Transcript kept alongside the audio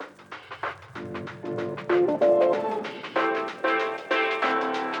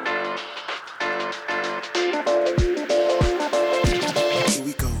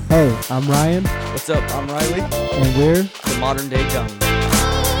I'm Ryan, What's up? I'm Riley, and we're the modern day dummy.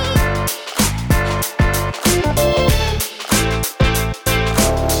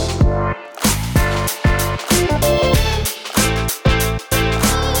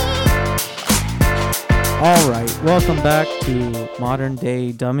 all right. Welcome back to Modern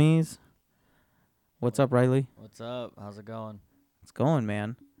Day Dummies. What's up, Riley? What's up? How's it going? It's going,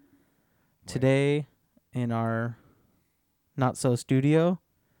 man. Today, in our not so studio,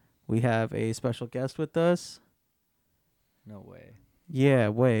 we have a special guest with us. No way. Yeah,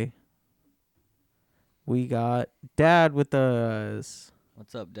 we got Dad with us.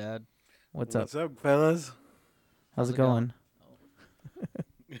 What's up, Dad? What's up? What's up, fellas? How's it going?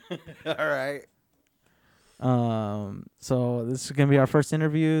 All right. So this is gonna be our first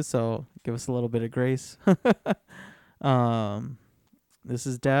interview, so give us a little bit of grace. This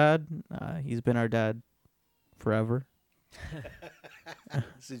is Dad. He's been our dad forever.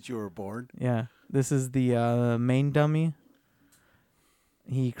 Since you were born. Yeah. This is the main dummy.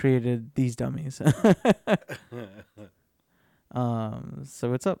 He created these dummies. So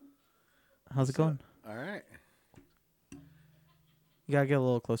what's up? How's it going? All right. You gotta get a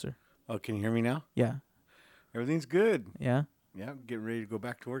little closer. Oh, can you hear me now? Yeah. Everything's good. Yeah. Yeah, getting ready to go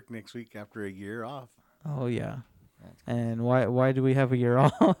back to work next week after a year off. Oh yeah. That's And why do we have a year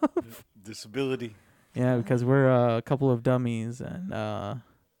off? Disability. Yeah, because we're a couple of dummies and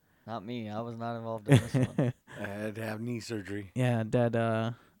Not me. I was not involved in this one. I had to have knee surgery yeah, Dad.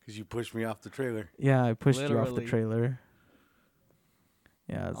 because you pushed me off the trailer. Yeah, I pushed you off the Literally. trailer.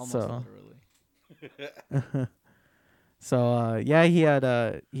 Yeah, Almost so literally.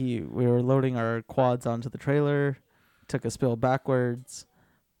 yeah, we were loading our quads onto the trailer, took a spill backwards,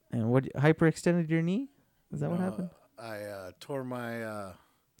 and what hyperextended your knee? Is that what happened? I tore my Yeah.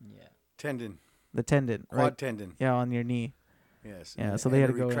 tendon, The tendon, quad right? tendon. Yeah, on your knee. Yes. Yeah, and- so they and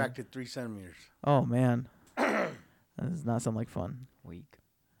had to it go in. retracted 3 centimeters. Oh man, that does not sound like fun. Weak.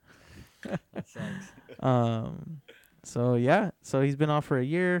 That sucks. So yeah, so he's been off for a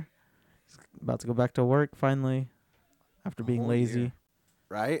year. He's about to go back to work finally, after A being whole lazy. year.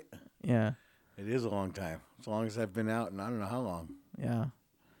 Right? Yeah, It is a long time. As long as I've been out, and I don't know how long. yeah.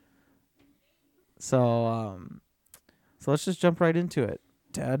 So so let's just jump right into it,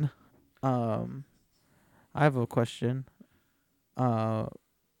 Dad. I have a question. What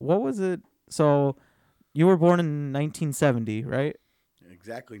was it? So you were born in 1970, right?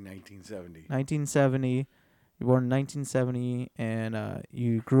 Exactly 1970. 1970. You were born in 1970, and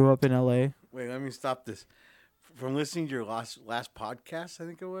you grew up in L.A. Wait, let me stop this. From listening to your last podcast, I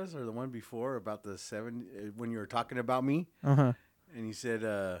think it was, or the one before about the 70, when you were talking about me, Uh-huh. and you said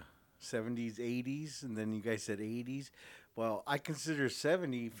 70s, 80s, and then you guys said 80s. Well, I consider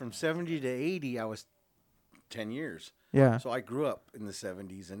 70, from 70 to 80, I was 10 years. Yeah. So I grew up in the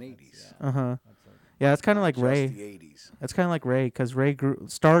 70s and 80s. Uh-huh. That's a, Yeah, it's kind of like Just Ray. the 80s. It's kind of like Ray, because Ray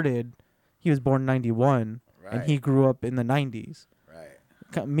started, he was born in 91, Right. and he grew up in the 90s.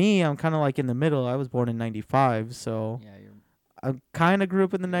 Right. Me, I'm kind of like in the middle. I was born in 95, so yeah, you're, I kind of grew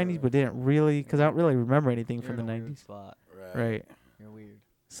up in the Yeah. 90s, but didn't really, because I don't really remember anything you're from the in a weird 90s. spot. Right. You're weird.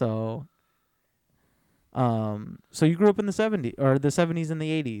 So, so you grew up in the 70s, or the 70s and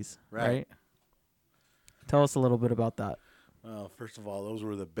the 80s, right? Right. Tell us a little bit about that. Well, first of all, those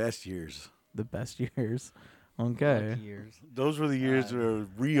were the best years. The best years. Okay. Lucky years. Those were the years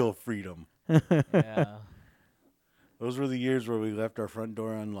of real freedom. Yeah. Those were the years where we left our front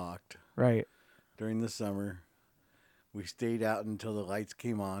door unlocked. Right. During the summer, we stayed out until the lights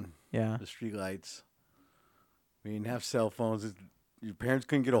came on, Yeah. the street lights. We didn't have cell phones. Your parents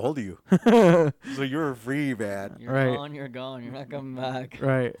couldn't get a hold of you. So you were free, man. You're Right. gone. You're gone. You're not coming back.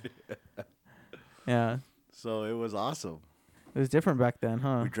 Right. Yeah. So it was awesome. It was different back then,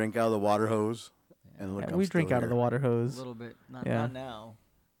 huh? We drank out of the water hose. And look, Yeah, I'm we still drink out of the here. water A hose. little bit. Not, Yeah. not now.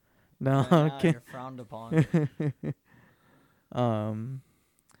 No, Right now, okay. you're frowned upon.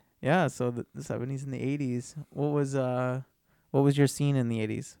 Yeah, so the 70s and the 80s. What was your scene in the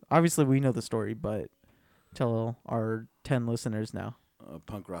 80s? Obviously, we know the story, but tell our 10 listeners now.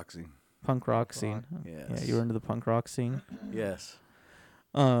 Punk rock scene. Punk rock Rock, scene. Yes. Yeah, you were into the punk rock scene. Yes.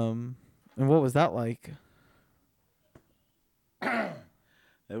 And what was that like?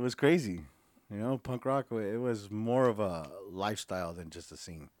 It was crazy. You know, punk rock, it was more of a lifestyle than just a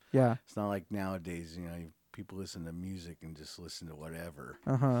scene. Yeah. It's not like nowadays, you know, people listen to music and just listen to whatever.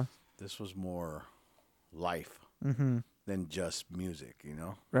 Uh-huh. This was more life Mm-hmm. than just music, you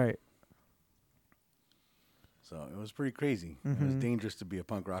know? Right. So it was pretty crazy. It was Mhm. dangerous to be a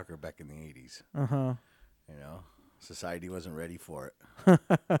punk rocker back in the 80s. Uh-huh. You know, society wasn't ready for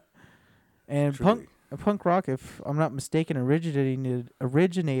it. And Truly. punk rock, if I'm not mistaken,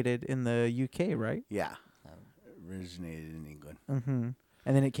 originated in the UK, right? Yeah, Um, originated in England. Mm-hmm.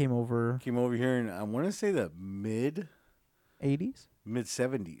 And then it came over Came over here in I want to say the mid 80s, mid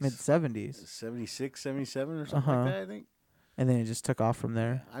 70s. mid 70s, 76, 77 or something Uh-huh. like that, I think. and then it just took off from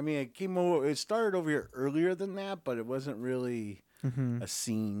there. I mean, it came over. It started over here earlier than that, but it wasn't really Mm-hmm. a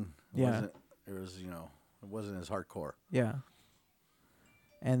scene. It Yeah. wasn't. It was, it wasn't as hardcore. Yeah.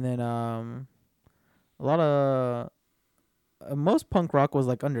 And then a lot of most punk rock was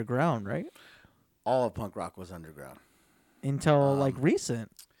like underground, right? All of punk rock was underground. Until like Um,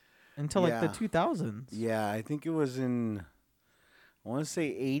 recent, until like the yeah. 2000s. Yeah, I think it was in. I want to say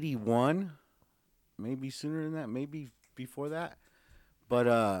 81, maybe sooner than that, maybe before that. But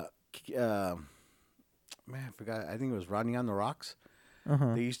man, I forgot. I think it was Rodney on the Rocks.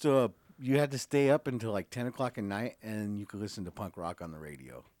 Uh-huh. They used to. You had to stay up until like 10 o'clock at night, and you could listen to punk rock on the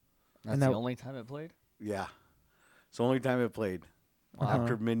radio. That's that- the only time it played. Yeah, it's the only time it played. Wow.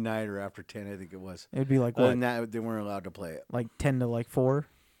 After midnight or after 10, I think it was. It'd be like Other what? than that, they weren't allowed to play it. Like 10 to like 4.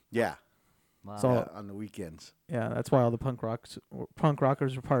 Yeah, Wow. So- yeah, on the weekends. Yeah, that's why all the punk rockers were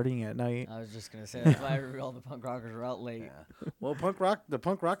partying at night. I was just gonna say that's why all the punk rockers were out late. Yeah. Well, the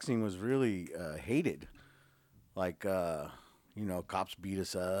punk rock scene was really hated. Like, cops beat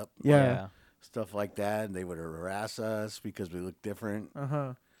us up, Yeah. stuff like that, and they would harass us because we looked different.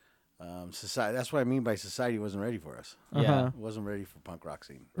 Uh-huh. Society. That's what I mean by society wasn't ready for us. Yeah. Uh-huh. It wasn't ready for punk rock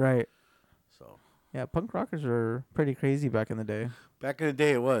scene. Right. So Yeah, punk rockers were pretty crazy back in the day. back in the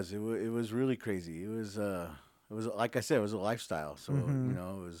day, it was. It was really crazy. It was like I said, it was a lifestyle. So Mhm.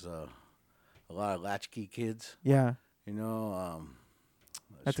 it was a lot of latchkey kids. Yeah. That's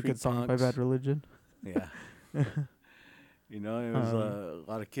a street good song by punks. Bad Religion. Yeah. It was a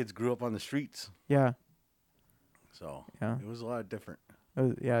lot of kids grew up on the streets. Yeah. So Yeah. it was a lot different.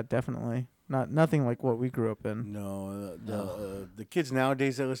 Yeah, definitely. Nothing like what we grew up in. No, the kids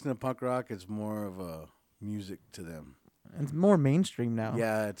nowadays that listen to punk rock, it's more of a music to them. It's more mainstream now.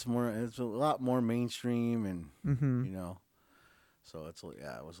 Yeah, it's a lot more mainstream, and Mm-hmm. so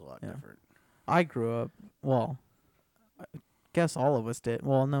it was a lot Yeah. different. I grew up, well, I guess all of us did.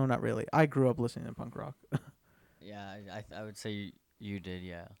 Well, no, not really. I grew up listening to punk rock. Yeah, I would say you did.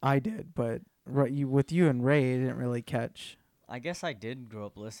 Yeah. I did, but with you and Ray, I didn't really catch. I guess I did grow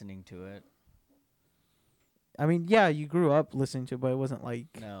up listening to it. I mean, yeah, you grew up listening to it, but it wasn't like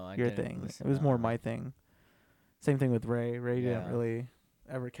No, I your didn't thing. listen It was more to my thing. Same thing with Ray. Ray didn't Yeah. really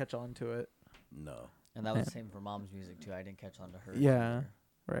ever catch on to it. No. And that was Yeah. the same for mom's music too. I didn't catch on to her. Yeah.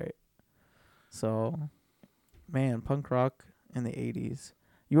 Right. So, man, punk rock in the 80s.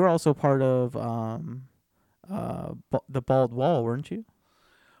 You were also part of the Bald Wall, weren't you?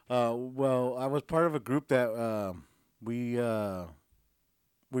 Well, I was part of a group that we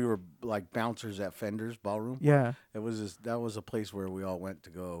were like bouncers at Fender's Ballroom. Yeah. That was a place where we all went to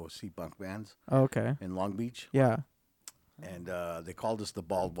go see punk bands Oh, okay. in Long Beach, Yeah. and they called us the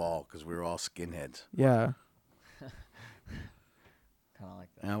Bald Wall because we were all skinheads. Yeah. Kind of like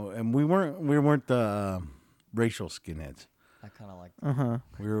that. And we weren't the racial skinheads. I kind of like. Uh-huh.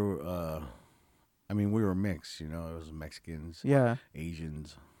 We were we were mixed. It was Mexicans, Yeah.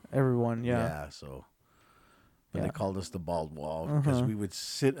 Asians. Everyone, yeah. So. But Yeah. they called us the Bald Wall because Uh-huh. we would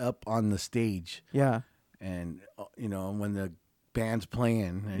sit up on the stage, Yeah. and when the band's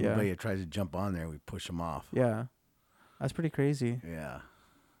playing, Yeah. anybody that tries to jump on there, we push them off. Yeah. That's pretty crazy. Yeah.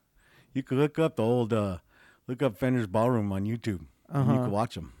 You could look up look up Fender's Ballroom on YouTube, and you Uh-huh. can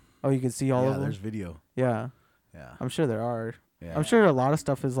watch them. Oh, you can see all of them? There's video. Yeah. Yeah. I'm sure there are. Yeah. I'm sure a lot of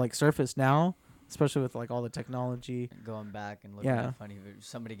stuff is like surfaced now, especially with like all the technology. Going back and looking Yeah. at funny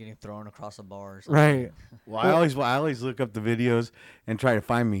somebody getting thrown across a bar or something. Right. Well, I always look up the videos and try to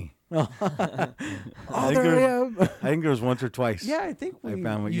find me. Oh, think there it I am. I think there was once or twice. Yeah, I think I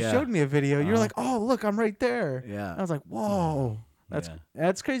found one, you yeah. showed me a video. You're Uh-huh. like, oh, look, I'm right there. Yeah. I was like, whoa. That's Yeah.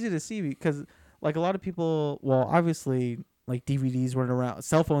 that's crazy to see because like a lot of people, well, obviously like DVDs weren't around.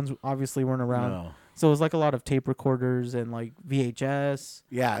 Cell phones obviously weren't around. No. So it was like a lot of tape recorders and like VHS.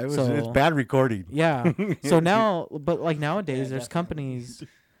 Yeah, it's So- bad recording. Yeah. So now, but like nowadays, Yeah, there's definitely. companies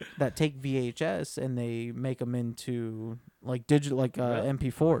that take VHS and they make them into like digital, like Really?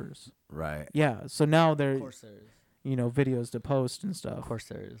 MP4s. Right. Yeah. So now Of they're, course there is. videos to post and stuff. Of course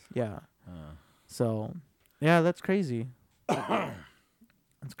there is. Yeah. Uh, So, yeah, that's crazy.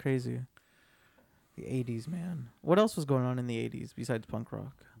 That's crazy. The 80s, man. What else was going on in the 80s besides punk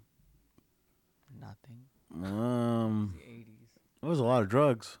rock? Nothing. um, The 80s. there was a lot of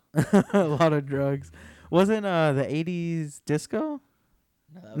drugs. A lot of drugs. Wasn't the 80s disco?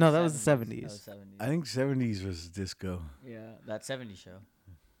 No, that was the 70s. That was 70s. I think 70s was disco. Yeah, that 70s show.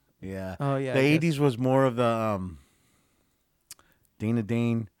 Yeah. Oh yeah. The I guess. 80s was more of the Dana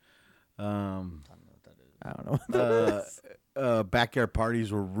Dane. I don't know what that is. I don't know what that is. Backyard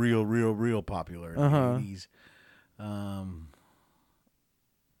parties were real popular in Uh-huh. the 80s.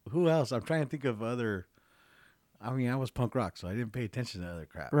 Who else? I'm trying to think of other. I mean, I was punk rock, so I didn't pay attention to other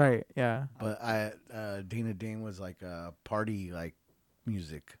crap. Right. Yeah. But Dana Dane was like party like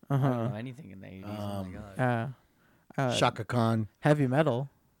music. Uh I don't huh. know anything in the 80s. Oh my god. Yeah. Shaka Khan. Heavy metal.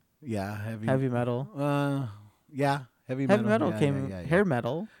 Yeah, Heavy metal. Yeah, heavy Heavy metal. metal Yeah, came. yeah, yeah, Hair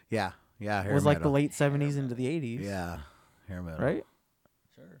metal yeah, yeah. Hair was like the metal. late '70s into the '80s. Yeah, hair metal. Right.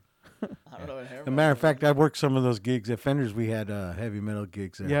 Sure. I don't know what hair As a matter of fact, I worked some of those gigs at Fenders. We had heavy metal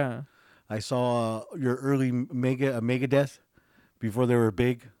gigs there. Yeah. I saw your early Megadeth before they were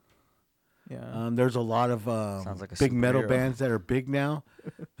big. Yeah. There's a lot of Sounds like a big metal superhero. bands that are big now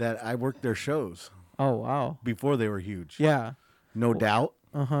that I worked their shows Oh wow. before they were huge. Yeah. No Doubt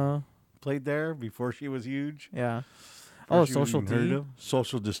Uh huh. played there before she was huge. Yeah. Before Oh, she was Social even heard D. of.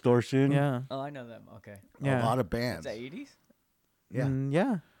 Social Distortion. Yeah. Oh, I know them. Okay. Yeah. A lot of Is bands. that 80s? Yeah.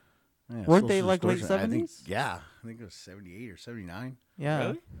 Yeah. Yeah, Weren't they Social like late Distortion, I think- 70s? Yeah, I think it was 78 or 79. Yeah.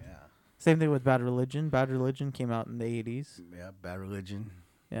 Really? Yeah, Same thing with Bad Religion. Bad Religion came out in the '80s. yeah, Bad Religion.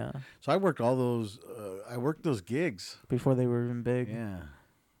 Yeah. So I worked all those. I worked those gigs. Before they were even big. Yeah.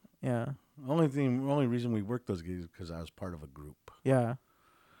 Yeah. Only reason we worked those gigs is because I was part of a group Yeah.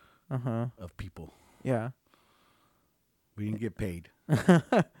 Uh huh. of people. Yeah. We didn't get paid.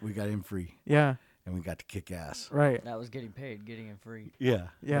 We got in free, Yeah. and we got to kick ass. Right. That was getting paid, getting it free. Yeah.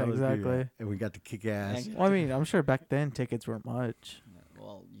 Yeah, that was good, exactly. yeah. And we got to kick ass. Yeah. Well, I mean, I'm sure back then tickets weren't much.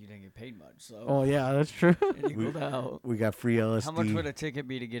 Well, you didn't get paid much, so Oh yeah, that's true. it equaled out. We got free LSD. How much would a ticket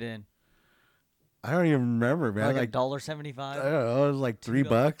be to get in? I don't even remember, man. Like Like $1.75? I don't know. It was like $3.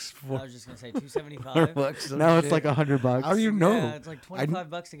 I was just gonna say $2.75. $4. some Now it's shit. like $100. How do you know? Yeah, it's like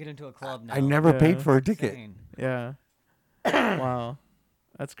 $25 to get into a club now. I never Yeah. paid for a ticket. Insane. Yeah. Wow.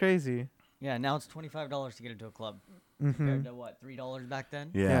 That's crazy. Yeah, now it's $25 to get into a club Mm-hmm. compared to what, $3 back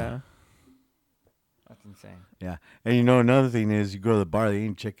then? Yeah. That's insane. Yeah. And you know, another thing is you go to the bar, they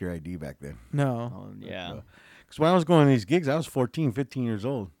didn't check your ID back then. No. Oh yeah. Because when I was going to these gigs, I was 14, 15 years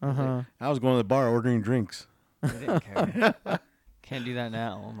old. Uh huh. I was going to the bar ordering drinks. They didn't care. Can't do that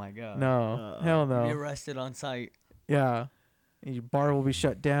now. Oh my god. No. Hell Be no. arrested on site. Yeah. Your bar will be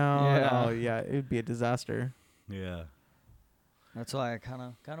shut down. Yeah. Oh yeah, it'd be a disaster. Yeah. That's why I kind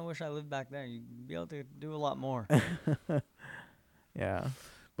of wish I lived back there. You'd be able to do a lot more. Yeah.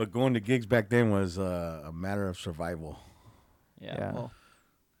 But going to gigs back then was a matter of survival. Yeah. Yeah. Well,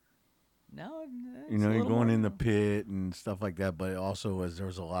 now You know, you're going in the pit and stuff like that, but it also there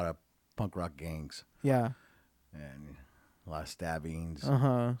was a lot of punk rock gangs Yeah. and a lot of stabbings. Uh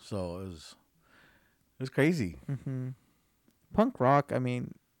huh. So it was crazy. Mm-hmm. Punk rock. I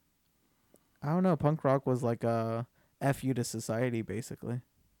mean, I don't know. Punk rock was like a fu to society, basically.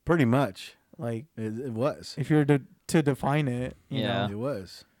 Pretty much. Like It was. if you were to define it, you Yeah. It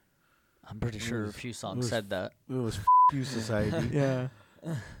was. I'm pretty sure a was- few it songs was- said that. It was you society. know.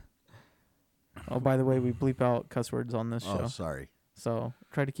 Yeah. Oh, by the way, we bleep out cuss words on this Oh, show, sorry. so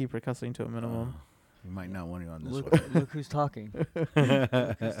try to keep your cussing to a minimum. You might not want it on this Look, one. look who's talking. Look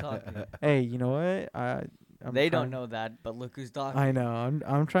who's talking. Hey, you know what? I'm They trying- don't know that, but look who's talking. I know.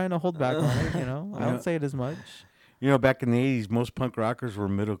 I'm trying to hold back on it. You know, I Yeah. don't say it as much. You know, back in the 80s, most punk rockers were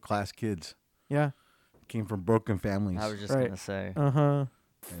middle class kids. Yeah. Came from broken families. I was just Right. gonna say. Uh huh.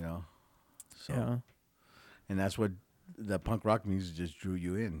 You know? So, Yeah. And that's what the punk rock music just drew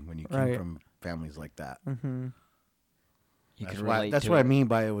you in when you came Right. from families like that. Mm-hmm. You That's can why. relate That's to what it. I mean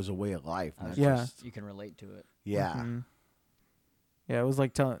by it was a way of life. I was Not Yeah. just- You can relate to it. yeah. Mhm. Yeah, it was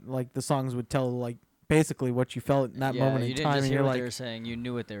like like the songs would tell like basically what you felt in that yeah, moment you in didn't time, just and hear you're what they like, were saying. You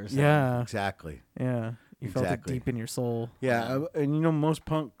knew what they were saying. yeah, Exactly. yeah, you felt it Exactly. deep in your soul. Yeah. Yeah. And you know, most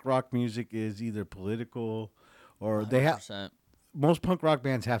punk rock music is either political or they have. 100%. Most punk rock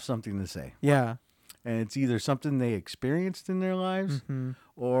bands have something to say. Yeah. And it's either something they experienced in their lives Mm-hmm.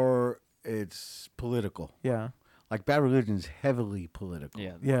 or it's political. Yeah. Like Bad Religion's heavily political.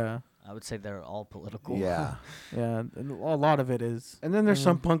 Yeah. Yeah. I would say they're all political. Yeah. Yeah. And a lot of it is. And then there's Yeah.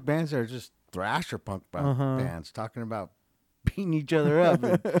 some punk bands that are just thrasher punk Uh-huh. bands talking about beating each other up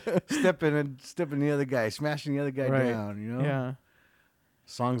and stepping the other guy, smashing the other guy Right. down, you know? Yeah.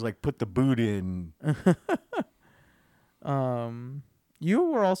 Songs like Put the Boot In. You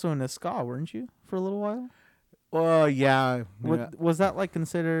were also in a ska, weren't you, for a little while? Well, yeah. Was that like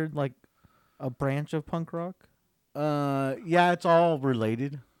considered like a branch of punk rock? Yeah, it's all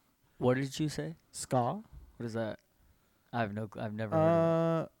related. What did you say? Ska. What is that? I've never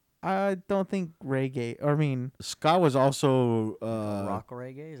heard of I don't think reggae. Or I mean, Ska was also Rock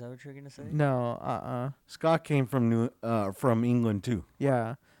reggae? Is that what you're gonna say? no. Ska came from England too.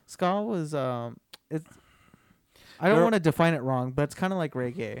 Yeah, ska was It's. I don't There- want to define it wrong, but it's kind of like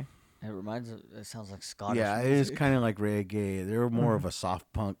reggae. It sounds like Scottish. Yeah, it is kind of like reggae. They're more of a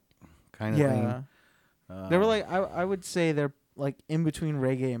soft punk kind of Yeah, thing. they were like I would say they're like in between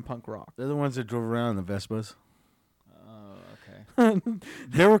reggae and punk rock. They're the ones that drove around in the Vespas. Oh, okay.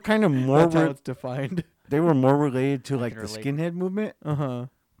 They were kind of more. That's how it's defined. They were more related to like can the relate. skinhead movement Uh-huh.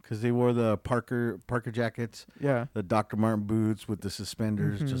 because they wore the Parker jackets, Yeah. the Dr. Martin boots with the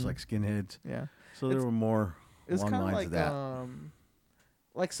suspenders, just Mhm. like skinheads. Yeah. So they It's- were more It's along kind the of lines like of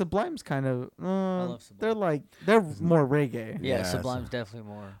that. like Sublime's kind of love they're Sublime. like they're more reggae. Yeah, Yeah, Sublime's definitely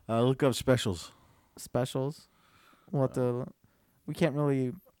more. Look up specials. Specials. We can't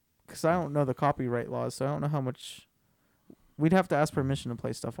really cuz I don't know the copyright laws, so I don't know how much we'd have to ask permission to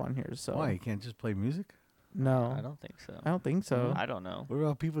play stuff on here, so Why you can't just play music? No. I don't think so. I don't think so. I don't know. What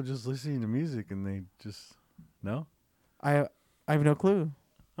about people just listening to music and they just no? I have no clue.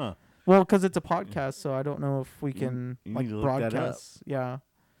 Huh. Well, cuz it's a podcast, so I don't know if we You- can you like need to look that up. broadcast. Yeah.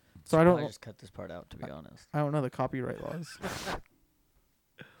 So I Probably don't just cut this part out. To be honest, I don't know the copyright laws.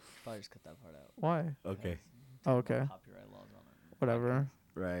 probably just cut that part out. Why? Okay. Oh, okay. Copyright laws on it. Whatever.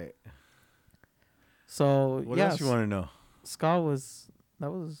 Right. So What yes, else you want to know? ska was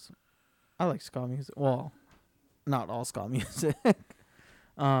I like ska music. Well, not all ska music.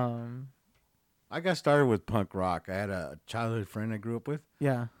 I got started with punk rock. I had a childhood friend I grew up with.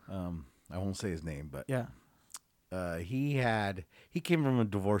 Yeah, I won't say his name, but yeah, he came from a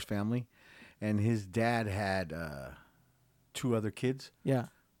divorced family, and his dad had two other kids. yeah.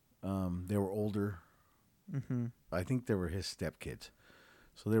 They were older. Mm-hmm. I think they were his stepkids,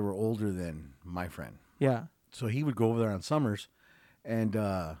 so they were older than my friend. Yeah. So he would go over there on summers, and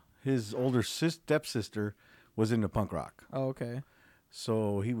his older stepsister was into punk rock. Oh, okay.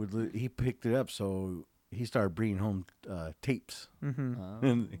 So he picked it up. So he started bringing home tapes, Mm-hmm.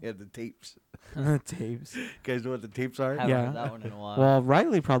 and he had the tapes. Tapes. You guys know what the tapes are? Haven't Yeah. heard that one in a while. Well,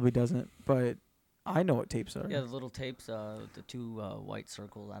 Riley probably doesn't, but I know what tapes are. yeah, the little tapes, with the two white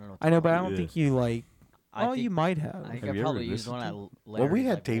circles. I don't know. What I know, but I Yeah. don't think you like. I Oh, think- you might have. I think Have I you ever probably used listened one at to Larry's. Well, we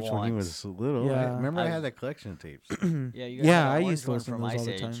had like, tapes when he once. was little. Yeah. Remember, I I- had that collection of tapes. Yeah, you guys Yeah, had I an used to orange listen to one those all from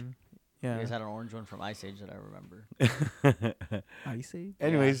the Ice Age. time. You Yeah. guys had an orange one from Ice Age that I remember. Ice Age.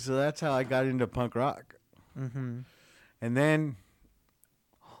 Anyways, so that's how I got into punk rock. Mm-hmm. And then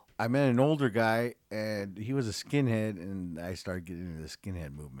I met an older guy, and he was a skinhead, and I started getting into the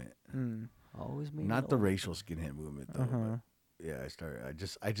skinhead movement. Mm. Always me. Not the racial skinhead movement, though. Uh-huh. But yeah,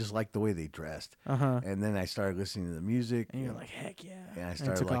 I just liked the way they dressed. Uh-huh. And then I started listening to the music. And you're like, heck yeah. and I it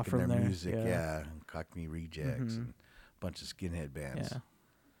started took off liking their from there. music. Yeah. Yeah, and Cockney Rejects Mhm. and a bunch of skinhead bands. Yeah.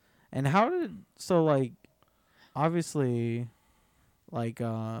 And how did so like obviously like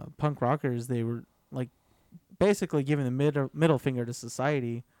punk rockers they were like basically giving the middle finger to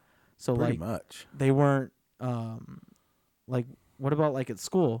society. So Pretty like much. they weren't like what about like at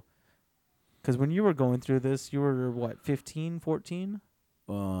school? Cuz when you were going through this, you were what, 15, 14?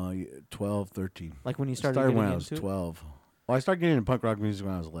 12, 13. Like when you I started started getting when I was into 12. Well, I started getting into punk rock music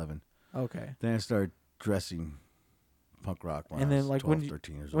when I was 11. it? Okay. Then I started dressing punk rock when And I then, was like, 12, when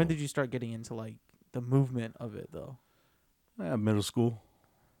 13 years When old. did you start getting into like the movement of it though? Middle school.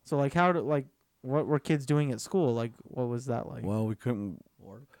 So like how did like what were kids doing at school? Like what was that like? Well, we couldn't.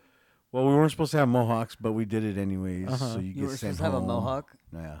 Work. Well, we weren't supposed to have mohawks, but we did it anyways. Uh-huh. So you You get were sent supposed to have a home. mohawk.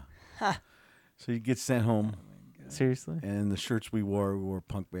 Yeah. So you get sent home, Seriously? and the shirts we wore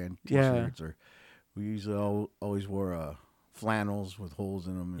punk band Yeah. T-shirts, or we usually always wore flannels with holes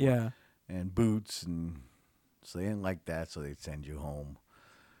in them. Yeah. And boots, and so they didn't like that, so they'd send you home.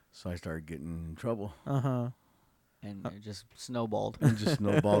 So I started getting in trouble. Uh-huh. And it just snowballed. And just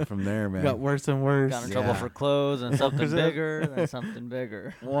snowballed from there, man. Got worse and worse. Got in trouble Yeah. for clothes and something 'Cause bigger and something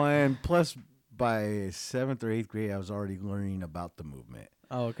bigger. Well, and plus, by 7th or 8th grade, I was already learning about the movement,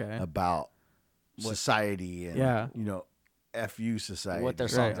 Oh, okay. about society, and Yeah. FU society. What their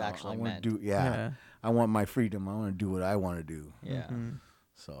Right. songs actually I wanna meant. do, I want my freedom. I want to do what I want to do. Yeah. Mhm.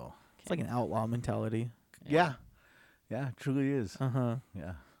 So It's like an outlaw mentality. yeah, it truly is. Uh-huh.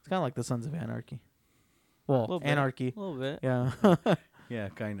 Yeah, It's kind of like the Sons of Anarchy. Well, Little bit. Anarchy. A little bit. Yeah. yeah,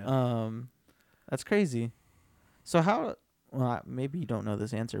 kind of. That's crazy. So how well, maybe you don't know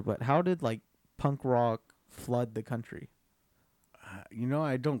this answer, but how did like punk rock flood the country?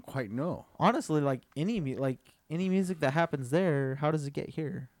 I don't quite know. Honestly, like any music that happens there, how does it get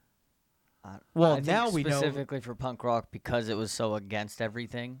here? Well, I think now we know. specifically for punk rock because it was so against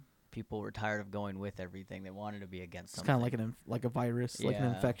everything. people were tired of going with everything. They wanted to be against It's something. kind of like like a virus, like an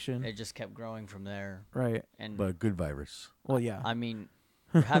Yeah, infection. It just kept growing from there. Right. And But a good virus. Well, yeah. I mean,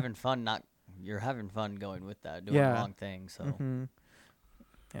 you're having fun. You're having fun going with that, doing Yeah. the wrong thing. So Mm-hmm.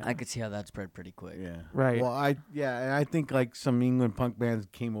 Yeah. I could see how that spread pretty quick. Yeah. Right. Well, and I think like some England punk bands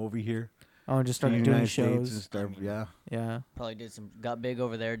came over here Oh, and just to the started doing United States and shows. stuff. I mean, Yeah. Yeah. Probably got big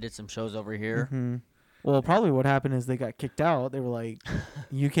over there, did some shows over here. Mm-hmm. Well, probably what happened is they got kicked out. They were like,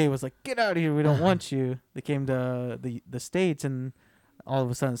 UK was like, "Get out of here! We don't want you." They came to the States, and all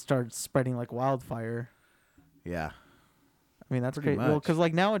of a sudden started spreading like wildfire. Yeah. I mean, that's Pretty great. Well, much. because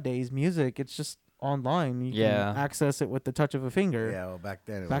like nowadays, music, it's just online. You Yeah. can access it with the touch of a finger. Yeah. Well, back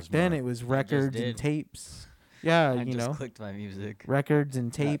then Back then, it was records and did. tapes. Yeah, I you just know, clicked my music. records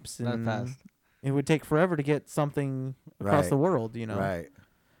and tapes, Not and fast. it would take forever to get something across Right. the world. You know, Right.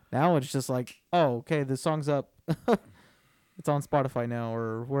 now it's just like, oh, okay, the song's up. It's on Spotify now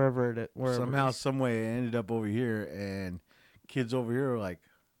or wherever wherever. Somehow, some way, it ended up over here, and kids over here were like,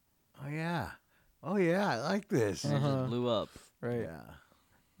 "Oh yeah, I like this." And it Uh-huh. just blew up. Right. Yeah.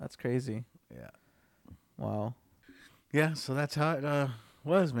 That's crazy. Yeah. Wow. Yeah. So that's how it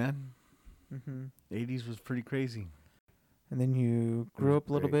was, man. Hmm. 80s was pretty crazy. And then you grew was up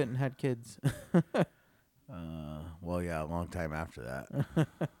a little great. bit and had kids. Well, yeah, a long time after that.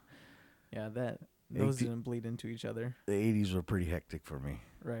 Yeah, those 18 didn't bleed into each other. The 80s were pretty hectic for me.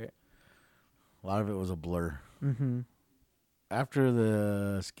 Right. A lot of it was a blur. Mm-hmm. After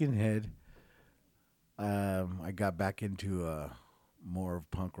the Skinhead, I got back into more of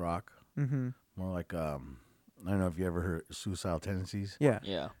punk rock. Mm-hmm. More like I don't know if you ever heard Suicidal Tendencies. Yeah.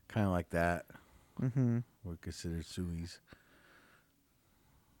 Yeah. Kind of like that. Mm-hmm. We're considered Suies.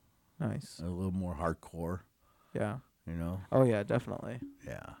 Nice. A little more hardcore, Yeah. you know? Oh yeah, definitely.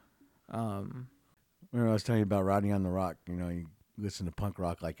 Yeah. Um. Remember I was telling you about Rodney on the Rock. You know, you listen to punk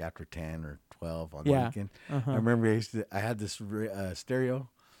rock like after 10 or 12 on the Yeah. weekend. Uh-huh. I remember I had this stereo,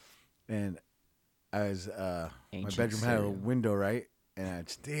 and I was my Ancient bedroom had a stereo. window, right? And I'd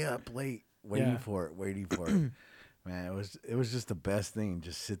stay up late waiting Yeah. for it. Man, it was just the best thing.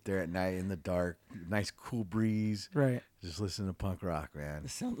 Just sit there at night in the dark, nice cool breeze, Right. just listen to punk rock, man.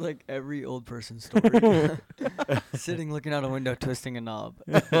 This sounds like every old person's story. Sitting looking out a window, twisting a knob.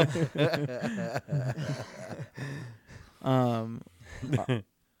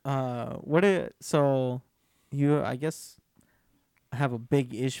 So you, I guess, have a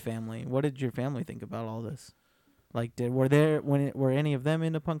big-ish family. What did your family think about all this? Like, were any of them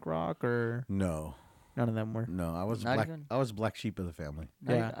into punk rock, or No, none of them were? no, I was Not black. even? I was black sheep of the family.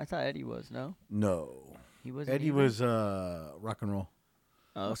 Yeah. I thought Eddie was, no? No, He was. Eddie was rock and roll.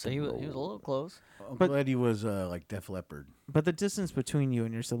 Oh, so he was a little close. Uncle Eddie was like Def Leppard. But the distance between you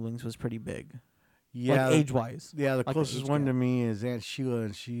and your siblings was pretty big, Yeah, like age-wise. Yeah, the Like the closest age one gap. to me is Aunt Sheila,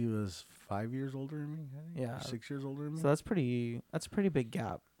 and she was 5 years older than me. I think. Yeah. 6 years older than me. So that's a pretty big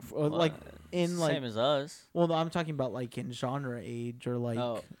gap. Well, Like in like, same as us. well, no, I'm talking about like in genre age or like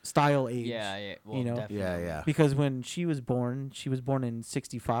Oh. style age. Yeah, yeah. Well, you know? definitely. yeah, Because when she was born in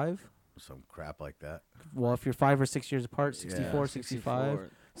 65. some crap like that. Well, if you're 5 or 6 years apart, Yeah. 64, 65.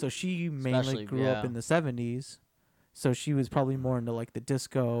 64. So she mainly Especially, grew up yeah. in the 70s. So she was probably more into like the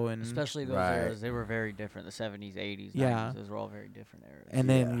disco and Especially those Right. eras, they were very different. The 70s, 80s, 90s, Yeah. those were all very different eras. and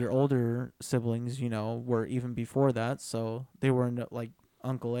then Yeah. your older siblings, were even before that. So they were into like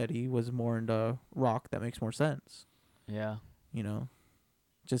Uncle Eddie was more into rock. That makes more sense, Yeah.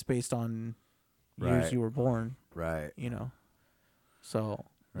 just based on years Right. you were born, Right. So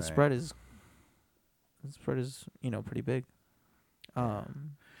the Right. spread is pretty big.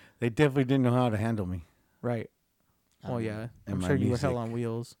 They definitely didn't know how to handle me. Right. Well, Um, yeah. and I'm my sure you were hell music. on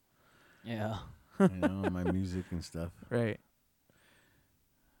wheels. Yeah. My music and stuff. Right.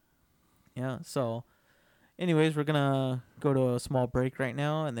 Yeah. So, anyways, we're gonna go to a small break right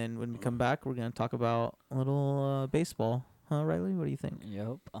now, and then when we come back, we're gonna talk about a little baseball. Huh, Riley? What do you think?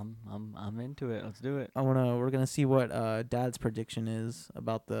 Yep. I'm into it. Let's do it. We're gonna see what Dad's prediction is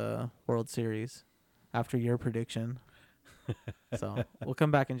about the World Series after your prediction. So we'll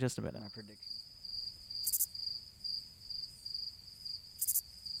come back in just a minute. My prediction.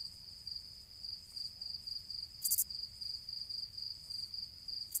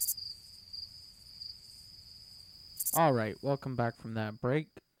 All right, welcome back from that break.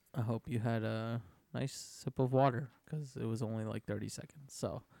 I hope you had a nice sip of water because it was only like 30 seconds.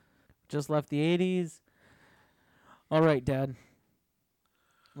 So, just left the 80s. All right, Dad.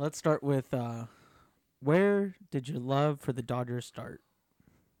 Let's start with where did your love for the Dodgers start?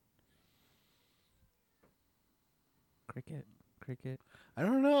 Cricket. I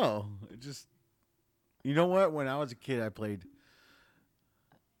don't know. It just, you know what? When I was a kid, I played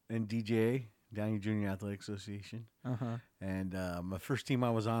in DJA, Downey Junior Athletic Association. Uh-huh. And my first team I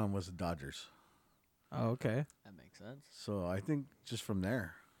was on was the Dodgers. Oh, okay. That makes sense. So I think just from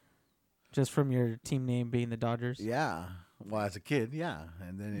there. Just from your team name being the Dodgers? Yeah. Well, as a kid, yeah.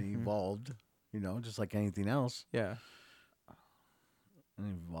 And then it evolved, just like anything else. Yeah.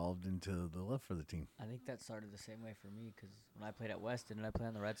 And evolved into the love for the team. I think that started the same way for me because when I played at West, didn't I play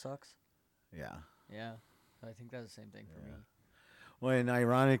on the Red Sox? Yeah. Yeah. So I think that's the same thing for me. Well, and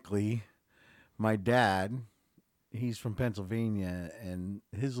ironically, my dad, he's from Pennsylvania, and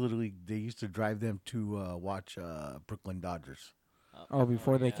his Little League, they used to drive them to watch Brooklyn Dodgers. Oh,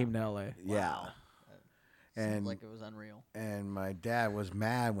 before they yeah. came to L.A. Yeah. Seemed And like it was unreal. and my dad was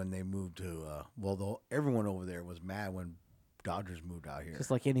mad when they moved to, everyone over there was mad when Dodgers moved out here. Just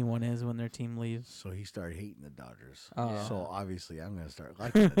like anyone is when their team leaves. So he started hating the Dodgers. Oh. So obviously I'm going to start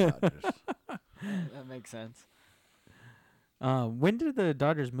liking the Dodgers. That makes sense. When did the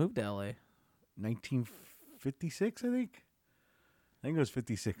Dodgers move to L.A.? 1956, I think. I think it was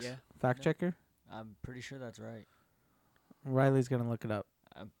 56. Yeah. Fact checker? I'm pretty sure that's right. Riley's going to look it up.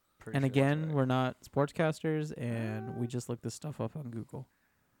 Pretty And sure that's again, right. we're not sportscasters, and we just look this stuff up on Google.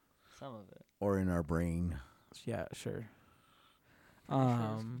 Some of it. Or in our brain. Yeah, sure. Pretty sure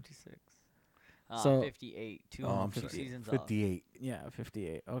it was 56. so- 58. Two, Oh, I'm two sorry. seasons off. 58. Yeah,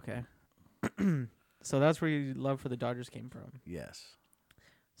 58. Okay. So that's where your love for the Dodgers came from. Yes.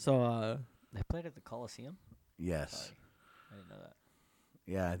 So, They played at the Coliseum? Yes. Sorry. I didn't know that.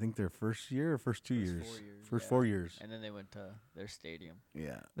 Yeah, I think their first year or first 2 First years. 4 years, First yeah. 4 years. And then they went to their stadium.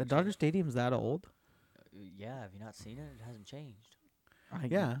 Yeah. the Dodger Stadium's that old? Yeah, have you not seen it? It hasn't changed.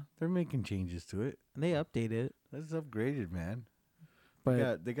 Yeah, they're making changes to it. They update it, That's upgraded, man.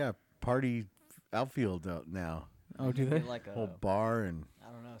 but They got party outfield out now. oh, do You they? get like a, Whole bar and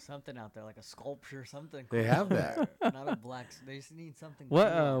I don't know, something out there, like a sculpture, something. They have that. Not a black. They just need something. What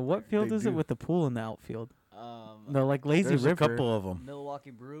cool out what there. field They is it do. with the pool in the outfield? Um, No, like Lazy there's River. a couple of them. Milwaukee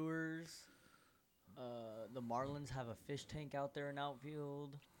Brewers. The Marlins have a fish tank out there in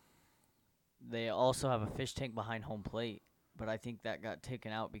outfield. They also have a fish tank behind home plate, but I think that got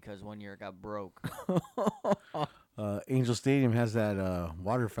taken out because one year it got broke. Angel Stadium has that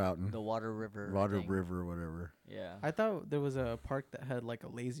water fountain. The Water River. Water thing. River, whatever. Yeah. I thought there was a park that had like a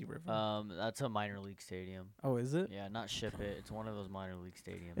lazy river. That's a minor league stadium. Oh, is it? Yeah, not Ship It. It's one of those minor league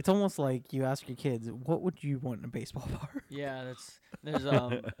stadiums. It's almost like you ask your kids, "What would you want in a baseball park?" Yeah, there's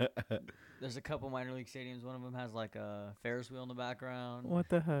a couple minor league stadiums. One of them has like a Ferris wheel in the background. What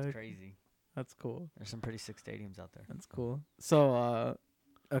the It's heck? crazy. That's cool. There's some pretty sick stadiums out there. That's cool. So,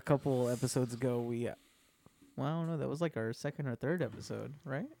 a couple episodes ago, well, I don't know. That was like our second or third episode,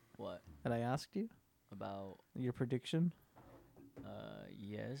 right? What That I asked you about? your prediction.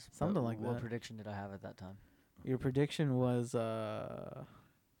 Yes. Something but like what that. prediction did I have at that time? Your prediction was, oh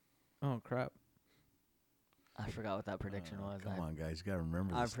crap. I forgot what that prediction was. Come on, guys. You got to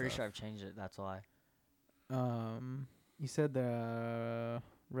remember I'm this pretty stuff. sure I've changed it. That's why. You said the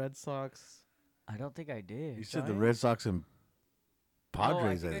Red Sox. I don't think I did. You said the Giants? Red Sox and Oh, I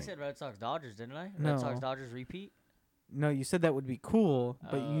Padres, think I I think. said Red Sox Dodgers, didn't I? No. Red Sox Dodgers repeat. No, you said that would be cool,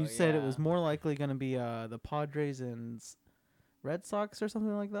 but you Oh, said it was yeah. more likely going to be the Padres and Red Sox or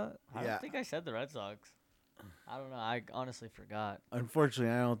something like that. I Yeah. don't think I said the Red Sox. I don't know. I honestly forgot.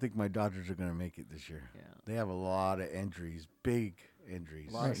 Unfortunately, I don't think my Dodgers are going to make it this year. Yeah. They have a lot of injuries, big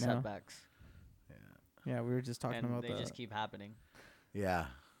injuries. A lot Right of now. setbacks. Yeah, we were just talking And about they that. just keep happening. Yeah.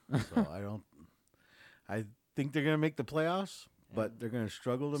 So I think they're going to make the playoffs, but they're going to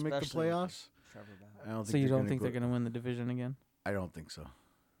struggle to make the Especially with playoffs. Trevor Bauer. I don't So think you they're don't think go- they're going to win the division again? I don't think so.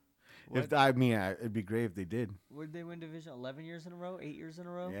 What- It'd be great if they did. Would they win division 11 years in a row? 8 years in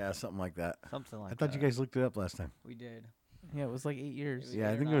a row? Yeah, something like that. Something like I that. thought you guys looked it up last time. We did. Yeah, it was like 8 years. was Yeah,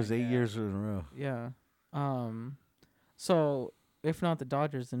 I eight or think it was nine, 8 yeah. years in a row. Yeah. So if not the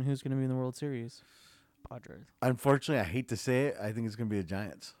Dodgers, then who's going to be in the World Series? Padres. Unfortunately, I hate to say it, I think it's going to be the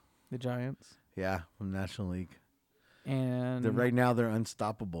Giants. The Giants. Yeah, from National League. And Right now, they're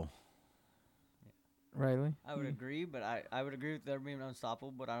unstoppable. Riley? I would agree, but I would agree with them being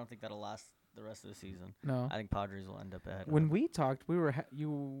unstoppable, but I don't think that'll last the rest of the season. No. I think Padres will end up ahead. of When them. we talked, we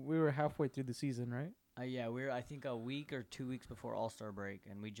were halfway through the season, right? Yeah, we're I think a week or 2 weeks before All Star break,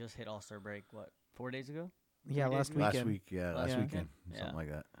 and we just hit All Star break. What 4 days ago? Yeah, 3 days last ago? weekend. Last week, yeah, last Last weekend. weekend? Something Yeah. like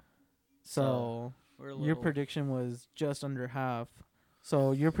that. So We're a your little- prediction was just under half.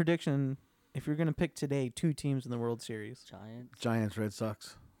 So your prediction, if you're going to pick today 2 teams in the World Series, Giants. Giants, Red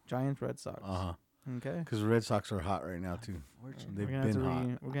Sox. Giants, Red Sox. Uh-huh. Okay. Because the Red Sox are hot right now, too. Unfortunately. They've We're gonna have been to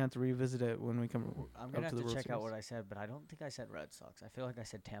hot. we're gonna have to revisit it when we come. I'm up gonna have to the to World check out Series. what I said, but I don't think I said Red Sox. I feel like I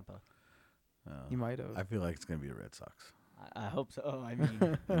said Tampa. You might have. I feel like it's going to be the Red Sox. I hope so. I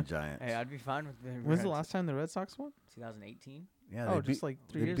mean, The Giants. hey, I'd be fine with the When's the Reds. last time the Red Sox won? 2018. Yeah, Oh, they just beat, like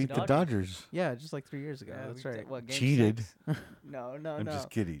 3 they years beat ago. the Dodgers. Yeah, just like 3 years ago. Yeah, That's we right. What, game Cheated. 6? No, I'm just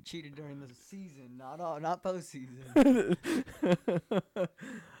kidding. Cheated during the season, not postseason.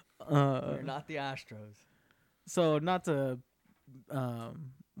 We're not the Astros. So not to,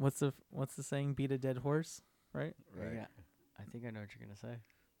 what's the saying? Beat a dead horse, right? Right. Yeah, I think I know what you're gonna say.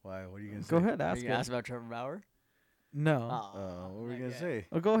 Why? What are you gonna say? Go ahead, Are ask you it. gonna ask about Trevor Bauer? No. What were we not gonna yet. say?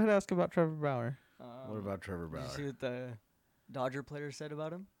 Oh, go ahead, ask about Trevor Bauer. What about Trevor Did you see Bauer? what the Dodger players said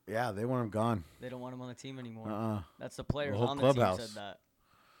about him? Yeah, they want him gone. They don't want him on the team anymore. Uh-uh. That's the players whole on the clubhouse. team said that.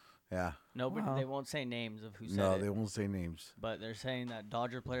 Yeah. Nobody, Wow. they won't say names of who said No, it. they won't say names. But they're saying that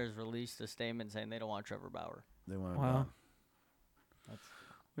Dodger players released a statement saying they don't want Trevor Bauer. They want him Wow. gone. That's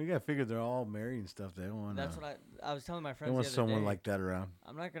We gotta figure they're all married and stuff. They don't want. that's what I was telling my They friends want the other someone day. like that around.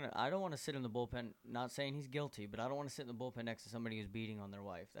 I don't want to sit in the bullpen. Not saying he's guilty, but I don't want to sit in the bullpen next to somebody who's beating on their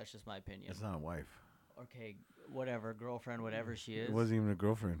wife. That's just my opinion. It's not a wife. Okay, whatever, girlfriend, whatever she is. It wasn't even a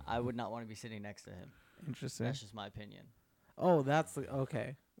girlfriend. I would not want to be sitting next to him. Interesting. That's just my opinion. Oh, that's the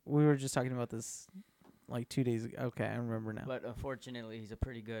okay. We were just talking about this like 2 days ago. Okay, I remember now. But unfortunately, he's a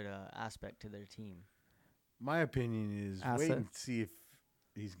pretty good aspect to their team. My opinion is wait Asset. and see if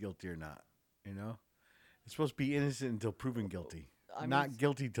he's guilty or not. You know, it's supposed to be innocent until proven guilty. I mean, Not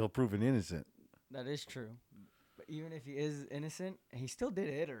guilty till proven innocent. that is true. But even if he is innocent, he still did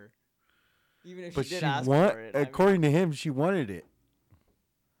hit her. Even if But she she did ask want, for it. I mean, according to him, she wanted it.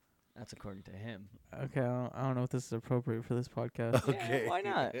 that's according to him. Okay, I don't know if this is appropriate for this podcast. Okay. Yeah, why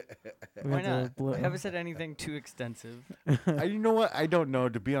not? We Why have to not? blo- We haven't said anything too extensive. You know what? I don't know.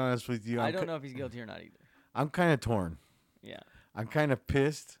 To be honest with you, I don't know if he's guilty or not either. I'm kind of torn. Yeah. I'm kind of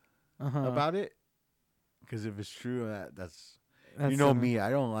pissed Uh-huh. about it because if it's true, that's That's you know some- me. I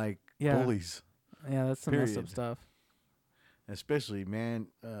don't like Yeah. bullies, Yeah, that's some messed up Period. stuff. especially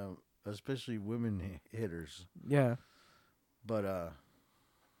especially women hitters. Yeah. But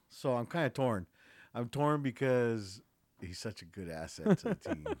so I'm kind of torn. I'm torn because he's such a good asset to the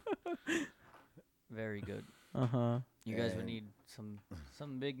team. Very good. Uh-huh. You guys would And- need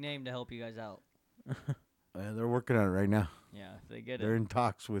some big name to help you guys out. And they're working on it right now. Yeah, if they get They're it. in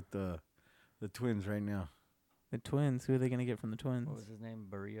talks with the Twins right now. The Twins. Who are they going to get from the Twins? What was his name?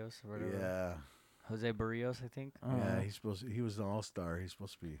 Barrios or whatever. Yeah, Jose Barrios, I think. yeah. He was an all-star. He's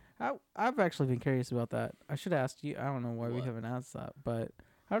supposed to be. I've actually been curious about that. I should have asked you. I don't know why we What? haven't asked that, but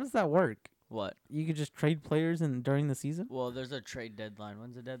how does that work? What? You could just trade players during the season? Well, there's a trade deadline.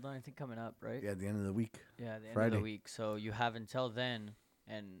 When's the deadline? I think coming up, right? Yeah, at the end of the week. Yeah, the end of Friday. the week. So you have until then.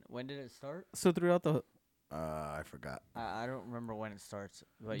 And when did it start? So throughout the I forgot. I don't remember when it starts.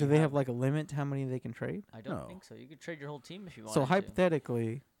 But do you they have like a limit to how many they can trade? I don't No. think so. You could trade your whole team if you want. So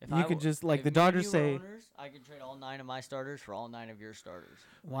hypothetically, If you I could w- just like if the me and Dodgers you were say, owners, I could trade all 9 of my starters for all 9 of your starters.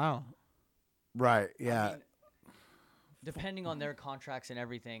 "Wow, Right. I Yeah. mean, depending on their contracts and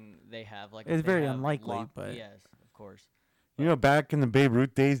everything they have, like It's if they very have unlikely, but- yes, of course. You know, back in the Babe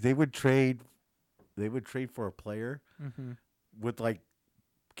Ruth days, they would trade for a player mm-hmm. with like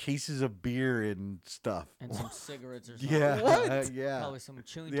cases of beer and stuff. And some cigarettes or something. Yeah. What? Yeah. Probably some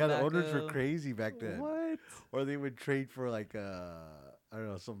chewing Yeah, the tobacco. owners were crazy back then. what? Or they would trade for like I don't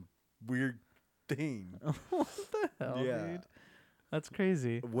know, some weird thing. what the hell, Yeah. dude? That's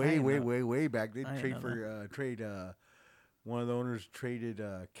crazy. I Way, didn't way, know- way, way back. They'd I didn't trade know for trade one of the owners traded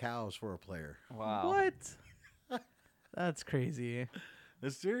cows for a player. Wow. What? That's crazy.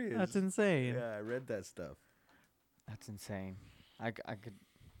 That's serious. That's insane. Yeah, I read that stuff. That's insane.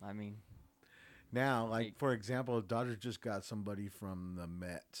 I mean, Now, like Hey. for example, Dodgers just got somebody from the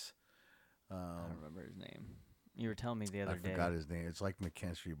Mets. I don't remember his name. You were telling me the other I day. forgot his name. It's like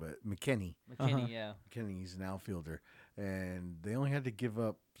McKinstry, but McKinney. McKinney, Uh-huh. yeah. McKinney, he's an outfielder, and they only had to give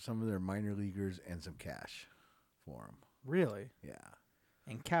up some of their minor leaguers and some cash for him. Really? Yeah,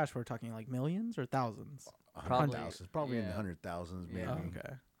 In cash, we're talking like millions or thousands? Probably- 100,000, probably in the yeah. 100,000s, maybe. Yeah. Oh,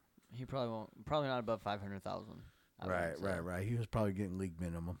 okay. He probably not above 500,000. Right. He was probably getting league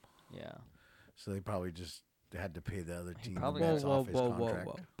minimum, Yeah. so they probably just had to pay the other He team the probably Mets got- off his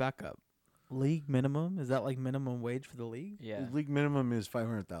contract. Back up. League minimum? Is that like minimum wage for the league? Yeah. His league minimum is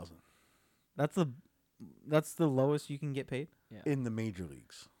 500,000 That's the lowest you can get paid? Yeah. in the major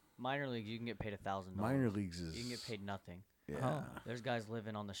leagues. Minor leagues, you can get paid $1,000. Minor leagues is You can get paid nothing. Yeah, Oh. There's guys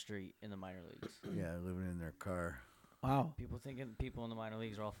living on the street in the minor leagues. yeah, living in their car. Wow. People thinking people in the minor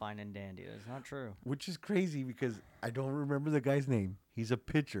leagues are all fine and dandy. That's not true. Which is crazy because I don't remember the guy's name. He's a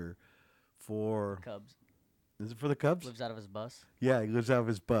pitcher for. Cubs Is it for the Cubs? lives out of his bus. Yeah, he lives out of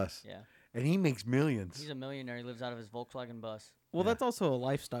his bus, Yeah. And he makes millions. He's a millionaire. He lives out of his Volkswagen bus. Well, Yeah. that's also a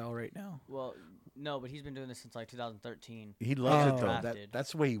lifestyle right now. Well, no, but he's been doing this since like 2013. He loves it Oh. though. Drafted.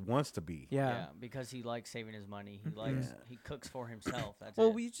 That's the way he wants to be. Yeah. because he likes saving his money. He Mhm. likes Yeah. he cooks for himself. That's Well,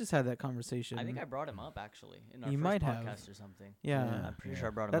 it. we just had that conversation. I think I brought him up actually in our You first might have. podcast or something. Yeah. Yeah. I'm pretty sure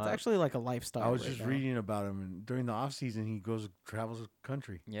I brought him That's up. actually like a lifestyle. I was right just now. reading about him, and during the off season, he travels the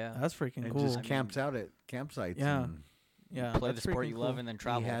country yeah. That's freaking and cool. just I mean- camps out at campsites. Yeah. and Yeah. Play the that's sport freaking you cool. love and then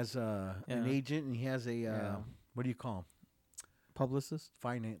travel. He has an Yeah. agent, and he has a Yeah. what do you call him? Publicist?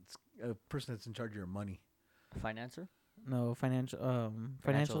 Finance, a person that's in charge of your money, Financer. No, financial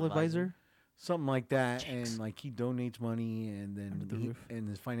Financial advisor. something like that. Jinx. And like he donates money, and Under the then roof. and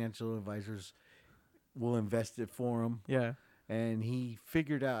his financial advisors will invest it for him. Yeah. And he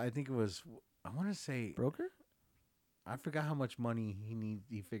figured out, I think it was, I want to say, Broker? I forgot how much money he needs.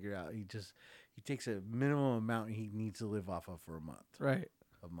 He figured out he takes a minimum amount he needs to live off of for a month Right.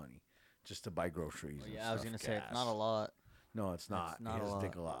 of money, just to buy groceries. Well, and yeah, I was stuff, gonna say it's not a gas. lot. No, it's not. not He a has to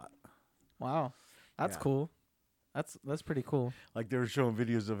take lot. a lot. Wow. That's Yeah. cool. That's pretty cool. Like they were showing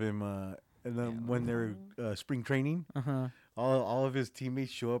videos of him, and then Yeah. when they're spring training, Uh-huh. all of his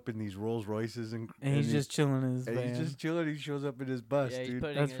teammates show up in these Rolls Royces, and And he's just chilling in his and van. he's just chilling. He shows up in his bus, Yeah, he's dude.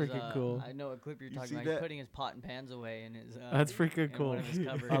 putting That's his, freaking cool. I know what clip you're You talking see about. He's that? putting his pot and pans away in his. That's freaking in cool. one of his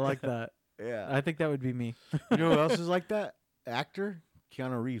cupboards. I like that. Yeah. I think that would be me. You know who else is like that? Actor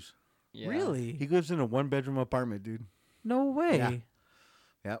Keanu Reeves. Yeah. Really? He lives in a 1-bedroom apartment, dude. No way. Yeah.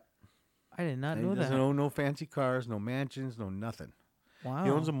 Yep. I did not And know he doesn't that. own no fancy cars, no mansions, no nothing. Wow. He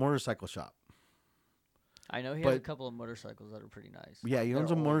owns a motorcycle shop. I know he has a But- couple of motorcycles that are pretty nice. Yeah, he They're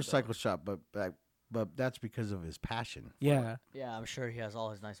owns a old, though. motorcycle shop, but that's because of his passion. for Yeah. it. Yeah, I'm sure he has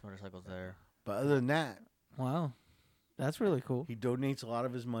all his nice motorcycles there. But other than that, Wow. That's really cool. he donates a lot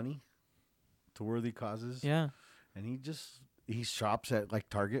of his money to worthy causes. Yeah. And he shops at like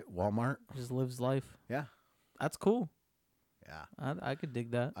Target, Walmart. Just lives life. Yeah. That's cool. Yeah. I could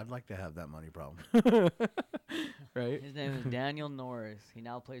dig that. I'd like to have that money problem. Right? His name is Daniel Norris. He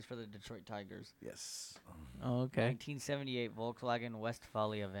now plays for the Detroit Tigers. Yes. Oh, okay. 1978 Volkswagen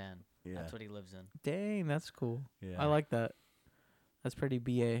Westfalia van. Yeah. That's what he lives in. Dang, that's cool. Yeah. I like that. That's pretty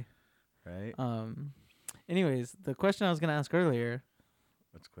BA. Right? Anyways, the question I was gonna ask earlier,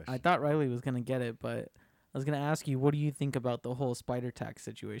 What's the question? I thought Riley was gonna get it, but I was gonna ask you, what do you think about the whole spider tax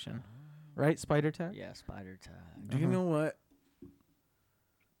situation? Right, spider tax? Yeah, spider tag. Do you Uh-huh. know what?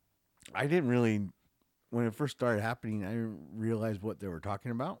 I didn't really, when it first started happening, I didn't realize what they were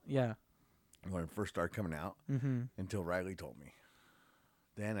talking about Yeah. when it first started coming out Mm-hmm. until Riley told me.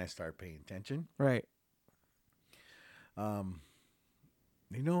 Then I started paying attention. Right.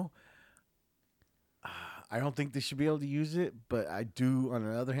 You know, I don't think they should be able to use it, but I do, on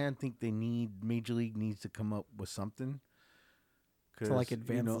the other hand, think Major League needs to come up with something. To, like, 'Cause,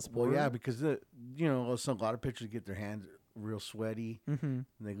 advance the Well, yeah, sport? because, a lot of pitchers get their hands real sweaty. Mm-hmm. And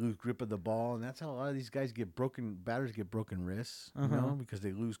they lose grip of the ball, and that's how a lot of these guys batters get broken wrists, Uh-huh. because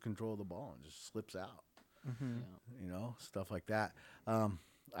they lose control of the ball and just slips out, Mm-hmm. stuff like that.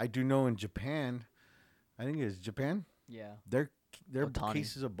 I do know in Japan, I think it's Japan, Yeah. their Ohtani,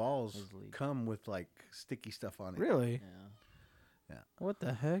 cases of balls his league. come with like sticky stuff on it. Really? Yeah. What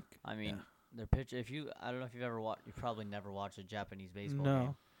the heck? I mean, Yeah. their pitch. I don't know if you've ever watched. You probably never watched a Japanese baseball No.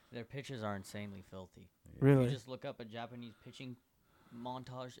 game. Their pitches are insanely filthy. Really? You just look up a Japanese pitching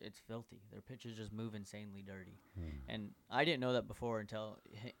montage. It's filthy. Their pitches just move insanely dirty. And I didn't know that before until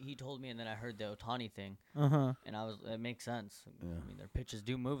he told me, and then I heard the Otani thing, Uh-huh. and it makes sense. Yeah. I mean, their pitches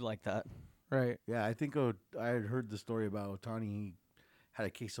do move like that. Right. Yeah, I think I had heard the story about Otani. He had a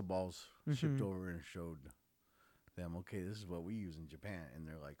case of balls shipped Mhm. over and showed them, okay, this is what we use in Japan, and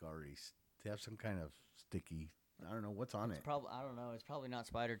they're like already they have some kind of sticky. I don't know what's on it. I don't know. It's probably not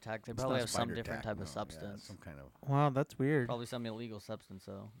spider tack. They It's probably not have some spider different tack, type of no, yeah, substance. some kind of. Wow, that's weird. Probably some illegal substance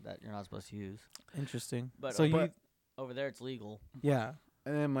though that you're not supposed to use. Interesting. But so but- over there, it's legal. yeah.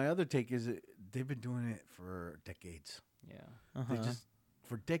 And then my other take is that they've been doing it for decades. Yeah. Uh-huh. They just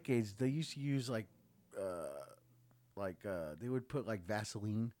for decades they used to use they would put like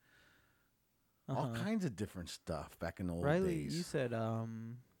Vaseline, all Uh-huh. kinds of different stuff back in the old Riley, days. you said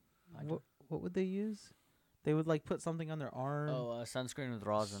Hydro- what would they use? They would like put something on their arm. Oh, sunscreen with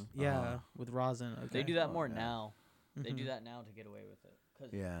rosin. yeah, Uh-huh. with rosin. Okay. They do that Oh, more yeah. now. They do Mhm. that now to get away with it.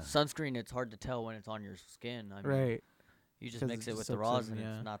 'Cause Yeah. sunscreen, it's hard to tell when it's on your skin. I mean, Right. you just 'Cause mix it it with just the soaks in, rosin.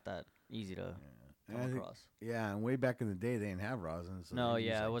 yeah. It's not that easy to And come I think- across. Yeah, and way back in the day, they didn't have rosin. So No, they'd use,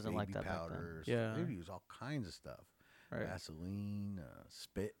 yeah, it wasn't like baby that back then. powder or Yeah. They'd use all kinds of stuff. Right. Vaseline,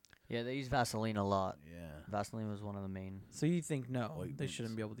 spit. Yeah, they use Vaseline a lot. Yeah. Vaseline was one of the main. So you think no, Ointments. they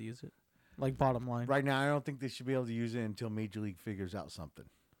shouldn't be able to use it? Like bottom line. Right now, I don't think they should be able to use it until Major League figures out something.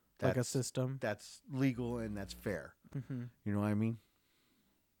 like a that's system. that's legal and that's fair. Mm-hmm. You know what I mean?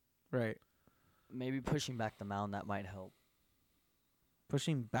 Right. Maybe pushing back the mound, that might help.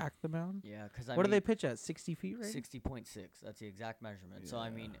 Pushing back the mound. Yeah, because What do they pitch at? 60 feet, right? 60.6. That's the exact measurement. So I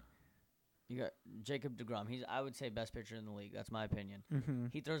Yeah. mean, you got Jacob DeGrom. He's, I would say, best pitcher in the league. That's my opinion. Mm-hmm.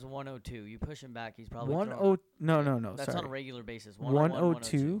 He throws 102. You push him back, he's probably 1 throwing. No, no, no. That's Sorry. on a regular basis.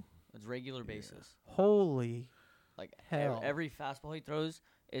 102. It's regular basis. Holy. Like Hell. every fastball he throws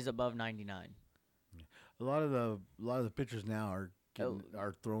is above 99. A lot of the pitchers now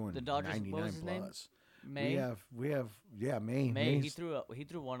are throwing The Dodgers- what 99 was his name? plus. May May. May he May's threw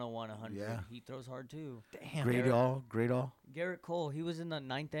 101, 100. Yeah. He throws hard too. Damn. great all. Garrett Cole, he was in the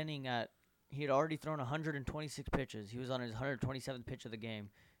ninth inning he had already thrown 126 pitches. He was on his 127th pitch of the game.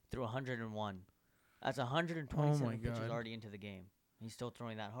 Threw 101. That's 127 pitches God. already into the game. He's still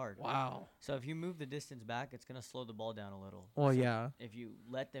throwing that hard. Wow. So if you move the distance back, it's gonna slow the ball down a little. Well, So yeah. If you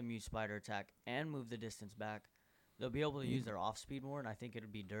let them use spider attack and move the distance back, they'll be able to use their off speed more, and I think it'll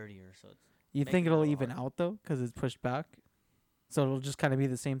be dirtier. So it's. You Make think it a it'll little even hard. out though, because it's pushed back? So it'll just kind of be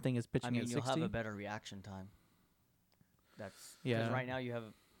the same thing as pitching I mean, at you'll 60. have a better reaction time. That's Yeah. Because right now you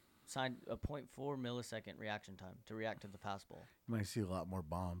have signed a 0.4 millisecond reaction time to react to the fastball. You might see a lot more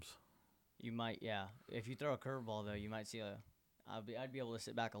bombs. You might, yeah. If you throw a curveball though, you might see I'd be able to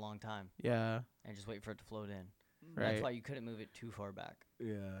sit back a long time Yeah. and just wait for it to float in. Right. That's why you couldn't move it too far back.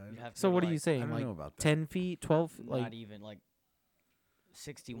 Yeah. You'd have to So go what to are you like I saying? don't Like know about that. 10 feet, 12, Not like even like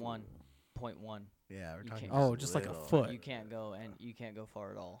 61.1. Yeah, we're You talking. can't- just like a little. foot. You can't go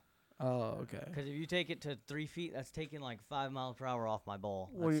far at all. oh, okay. Because if you take it to 3 feet, that's taking like 5 miles per hour off my ball.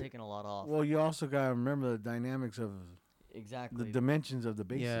 Well, That's you- taking a lot off. Well, you also got to remember the dynamics of Exactly. the dimensions of the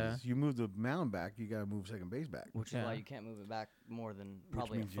bases. Yeah. You move the mound back, you got to move second base back, Which is Yeah. why you can't move it back more than which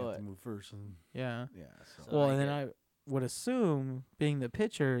probably a means you have foot. to move first. And Yeah. yeah, so, So Well, they and then get- I would assume, being the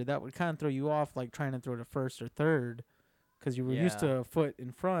pitcher, that would kind of throw you off, like trying to throw to first or third, because you were used to Yeah. a foot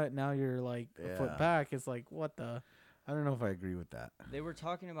in front. Now you're like a foot Yeah. back. It's like, what the? I don't know if I agree with that. They were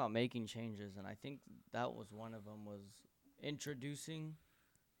talking about making changes, and I think that was one of them was introducing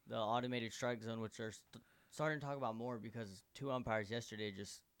the automated strike zone, which they're starting to talk about more because 2 umpires yesterday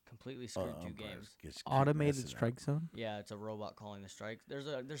just completely screwed 2 games. Automated strike zone? Yeah, it's a robot calling the strikes.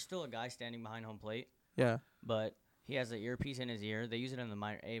 There's still a guy standing behind home plate, Yeah. but he has an earpiece in his ear. They use it in the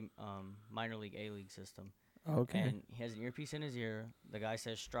minor league A league system. Okay. And he has an earpiece in his ear. The guy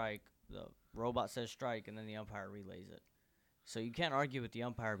says strike. The robot says strike, and then the umpire relays it. So you can't argue with the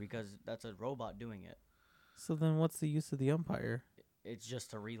umpire because that's a robot doing it. So then what's the use of the umpire? It's just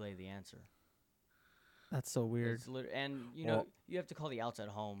to relay the answer. That's so weird. It's and Well- you have to call the outs at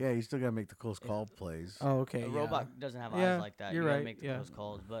home. Yeah, you still got to make the close call plays. Oh, okay. A yeah. robot doesn't have Yeah, eyes like that. you're You gotta right, make the yeah. close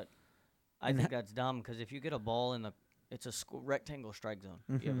calls, but I And think that's dumb because if you get a ball in it's a rectangle strike zone.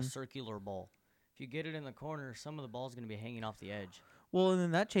 You have a Mhm. circular ball. If you get it in the corner, some of the ball's gonna be hanging off the edge. Well, and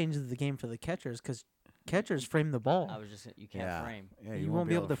then that changes the game for the catchers because catchers frame the ball. I was just you can't yeah. frame. Yeah, You won't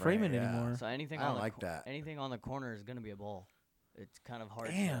be able to frame it yeah. anymore. So anything I on don't the like that. anything on the corner is gonna be a ball. It's kind of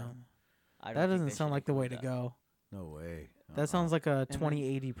hard. Damn. I don't That think doesn't they sound should like the way include to that. go. No way. That sounds like a then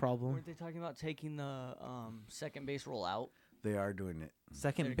 2080 problem. Weren't they talking about taking the second base roll out? They are doing it.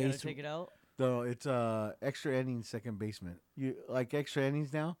 Second They're gonna base. take it out. Though it's extra innings second baseman. You like extra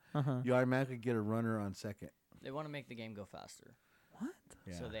innings now? Uh-huh. You automatically get a runner on second. They want to make the game go faster, What?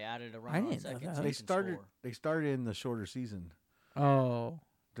 Yeah. so they added a I runner on didn't know second. that. So they you can started. score. They started in the shorter season Oh.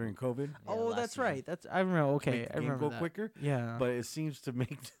 during COVID. Yeah, Oh, last that's season. right. That's I remember. Okay, Make the I game remember go that. quicker, Yeah. but it seems to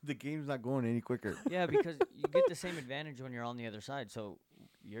make the game's not going any quicker. Yeah, because you get the same advantage when you're on the other side, so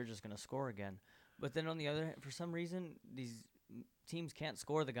you're just gonna score again. But then on the other hand, for some reason, these teams can't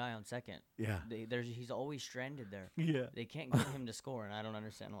score the guy on second. Yeah. He's always stranded there. Yeah. They can't get him to score, and I don't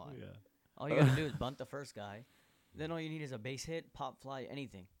understand why. Yeah. All you gotta do is bunt the first guy. Then all you need is a base hit, pop fly,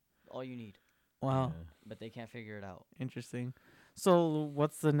 anything. All you need. Wow. But they can't figure it out. Interesting. So,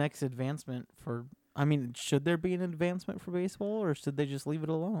 what's the next advancement for? I mean, should there be an advancement for baseball, or should they just leave it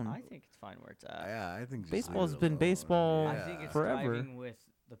alone? I think it's fine where it's at. Yeah, I think just Baseball's leave it been alone. baseball I think it's forever. driving with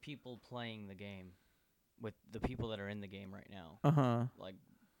the people playing the game, with the people that are in the game right now. Uh huh. Like,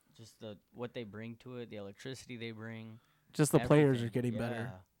 just what they bring to it, the electricity they bring. Just the players are everything. getting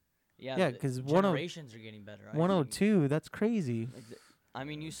better. Yeah, Yeah, the 'cause generations are getting better. I think. 102. That's crazy. I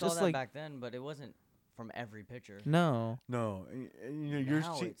mean, you saw Just that like- back then, but it wasn't from every pitcher. No, No, and, you know you're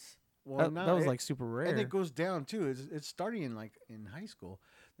Now it's well, that was like super and rare. it goes down too. It's starting in high school.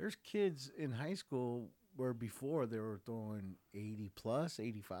 There's kids in high school where before they were throwing 80 plus,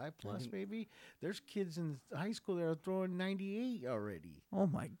 85 plus, Mhm. maybe. There's kids in high school that are throwing 98 already. Oh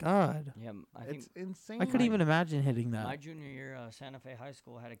my God. Yeah, I It's think insane. I couldn't even imagine hitting my that. junior year, Santa Fe High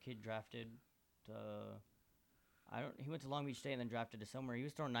School had a kid drafted to. He went to Long Beach State and then drafted to somewhere. He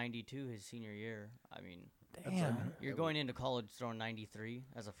was throwing 92 his senior year. I mean, Damn. you're going into college throwing 93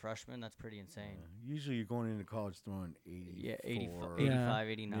 as a freshman. That's pretty insane. Usually you're going into college throwing 84. Yeah, 85, Yeah. 85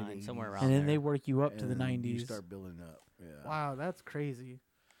 89, somewhere mid-80s. around And then there. they work you up to the and then 90s. You start building up. Yeah. Wow, that's crazy.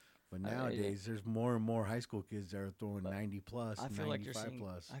 But Uh, it- nowadays, there's more and more high school kids that are throwing But 90 plus, I feel like 95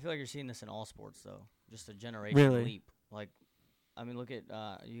 plus. I feel like you're seeing this in all sports though. Just a generation Really? leap. Like, I mean, look at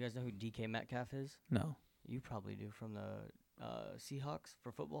you guys know who DK Metcalf is? No. You probably do from the Seahawks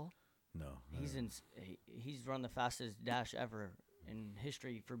for football. No. He's run the fastest dash ever in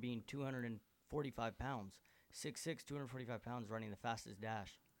history for being 245 pounds. 6'6", 245 pounds, running the fastest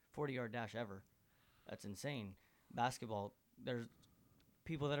dash, 40-yard dash ever. That's insane. Basketball, there's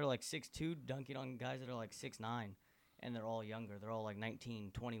people that are like 6'2", dunking on guys that are like 6'9", and they're all younger. They're all like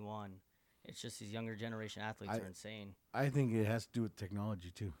 19, 21. It's just these younger generation athletes are insane. I think it has to do with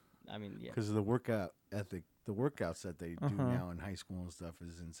technology too, I mean, yeah. because of the workout ethic. The workouts that they do Uh-huh. now in high school and stuff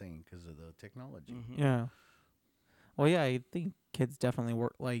is insane because of the technology. Mhm. Yeah. Well, yeah, I think kids definitely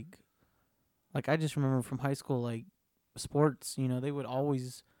work like I just remember from high school, like sports, they would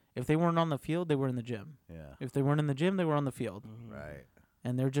always, if they weren't on the field, they were in the gym. Yeah. If they weren't in the gym, they were on the field. Mhm. Right.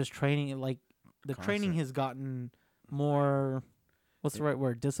 And they're just training, like the training Constant. has gotten more, what's the right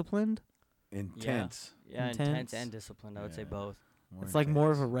word, disciplined? Intense. Yeah, Intense. intense and disciplined. I would say Yeah. both. It's like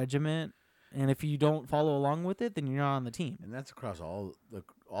more of a intense. regiment. And if you don't follow along with it, then you're not on the team. And that's across all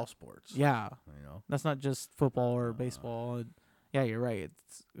sports. Yeah. You know. That's not just football or baseball. Yeah, you're right.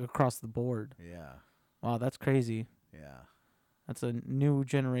 It's across the board. Yeah. Wow, that's crazy. Yeah. That's a new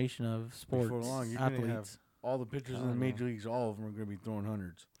generation of sports Before long, you're gonna have athletes. all the pitchers in the Telling major you. leagues. All of them are going to be throwing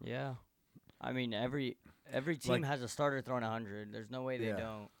hundreds. Yeah. I mean, every team Like- has a starter throwing 100. There's no way they Yeah.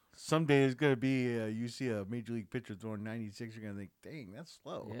 don't. Someday it's going to be you see a major league pitcher throwing 96. You're going to think, dang, that's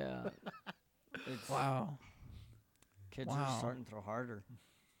slow. Yeah. It's, Wow, Kids Wow. are starting to throw harder.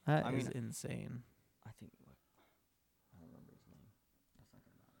 that I is mean- insane. I think. I don't remember his name. That's not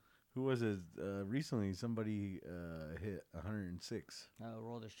gonna matter. Who was it? Recently, somebody hit 106.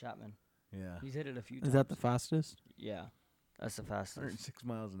 Roldis Chapman. Yeah. He's hit it a few times. Is that the fastest? Yeah. That's the fastest. 106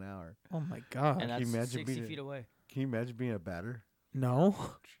 miles an hour. Oh my god! And Can you that's imagine 60 being feet away. Can you imagine being a batter? No,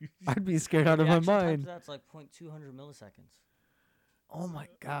 I'd be scared out of my Reaction times mind. That's like 0.200 milliseconds. Oh my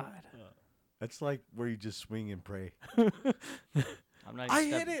god! That's like where you just swing and pray. I'm not. Even I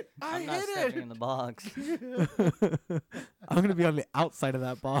hit it! I'm not stepping in the box. I'm gonna be on the outside of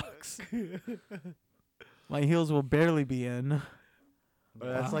that box. My heels will barely be in.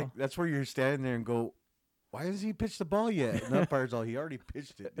 That's Wow. like that's where you're standing there and go, why hasn't he pitched the ball yet? And the umpire's all, he already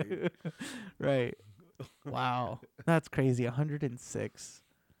pitched it, dude. Right. Wow, that's crazy. 106.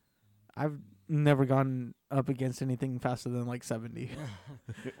 I've never gone up against anything faster than like 70.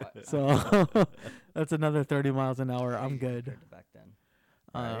 So that's another 30 miles an hour. I'm Crazy good. compared to back then.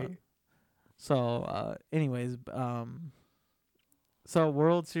 Right. Anyways, so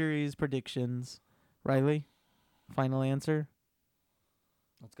World Series predictions. Riley, final answer.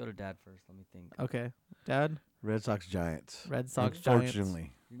 Let's go to Dad first. Let me think. Okay, Dad. Red Sox Giants. Red Sox Giants.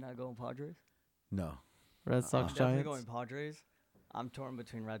 Unfortunately. You're not going Padres? No. Red I'm Sox definitely Giants. going Padres. I'm torn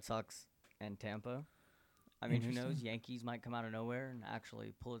between Red Sox and Tampa. I mean, who knows? Interesting. Yankees might come out of nowhere and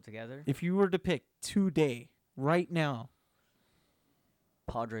actually pull it together. If you were to pick today, right now,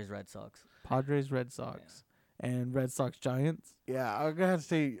 Padres, Red Sox. Padres, Red Sox, and Red Sox Giants. Yeah, I'm gonna have to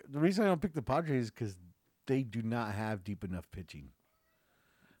say the reason I don't pick the Padres is because they do not have deep enough pitching.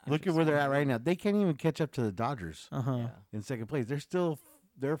 Look at where they're at right now. They can't even catch up to the Dodgers Uh huh. Yeah. in second place.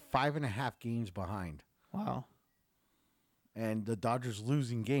 They're 5.5 games behind, Wow. and the Dodgers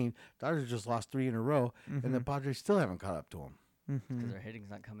losing game. Dodgers just lost 3 in a row, and the Padres still haven't caught up to them. Because Mm-hmm. their hitting's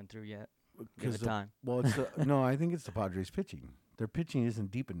not coming through yet. Give it the, time. well, it's the, no, I think it's the Padres pitching. Their pitching isn't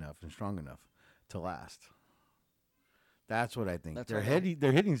deep enough and strong enough to last. That's what I think. That's Their why they-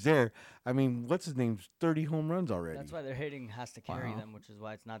 their hitting's there. I mean, what's his name's 30 home runs already. That's why their hitting has to carry Wow. them, which is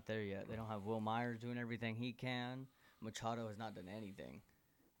why it's not there yet. They don't have Will Myers doing everything he can. Machado has not done anything.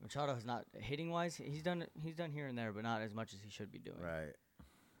 Machado has not hitting wise. He's done here and there, but not as much as he should be doing. Right.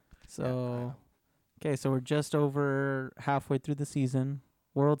 So, okay, so we're just over halfway through the season.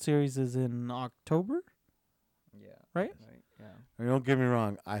 World Series is in October, Yeah. right? Right. Yeah. I mean, don't get me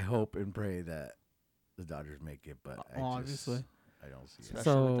wrong. I hope and pray that the Dodgers make it, but Obviously. I don't see it. Especially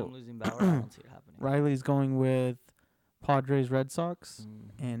So- with them losing Bauer, I don't see it happening. Riley's going with Padres Red Sox, Mm.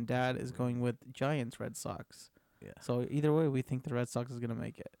 and Dad is going with Giants Red Sox. Yeah. So either way, we think the Red Sox is gonna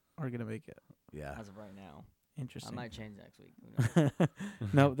make it. Yeah. As of right now. I Interesting. might change next week. Who knows?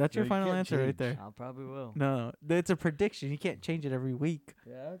 No, that's your No, you final can't answer right change. there. I probably will. No, it's a prediction. You can't change it every week.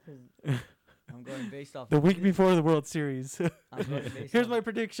 Yeah, because I'm going based off The week thi- before the World Series. I'm going based Here's off, my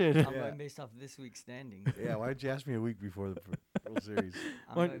prediction. I'm Yeah. going based off this week's standings. Yeah. Why did you ask me a week before the World Series?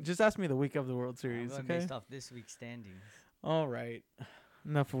 I'm Well, going, just ask me the week of the World I'm Series, going okay? based off this week's standings. All right.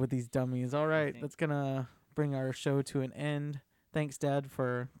 Enough with these dummies. All right, think- that's gonna bring our show to an end. Thanks, Dad,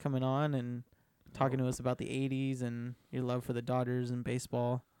 for coming on and talking to us about the '80s and your love for the Dodgers and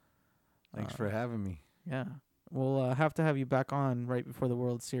baseball. Thanks for having me. Yeah, we'll have to have you back on right before the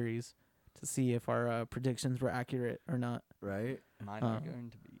World Series to see if our predictions were accurate or not. Right? Mine are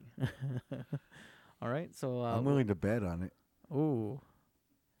going to be. All right, so I'm willing to bet on it. Ooh.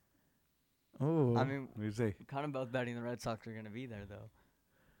 I mean, What do you say? we're kind of both betting the Red Sox are going to be there, though.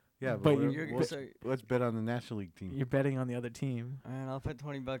 Yeah, But but you're- let's bet on the National League team. you're betting on the other team. And I'll put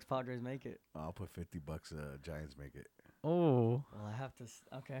 $20 Padres make it. I'll put $50. Giants make it. Oh. Well, I have to.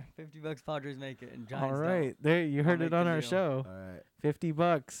 Okay, $50 Padres make it, and Giants All don't. right, there you heard I'll it make on the our deal. show. All right.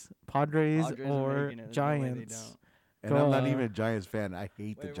 $50, Padres, Padres are or making it. There's no way they Giants. don't. And Go, I'm not uh, even a Giants fan. I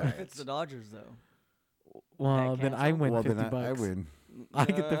hate the Wait, what if it's Giants. the Dodgers though? Well, Bet then I canceled? win well, $50. then I win. I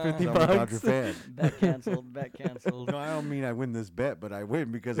get the 50 I'm a Dodger bucks. fan. Bet canceled. Bet canceled. No, I don't mean I win this bet, but I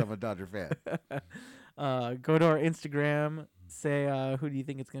win because I'm a Dodger fan. Go to our Instagram. Say who do you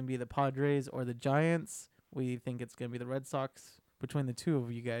think it's going to be, the Padres or the Giants? We think it's going to be the Red Sox between the two of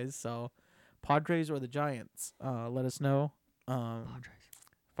you guys. So, Padres or the Giants? Let us know. Padres.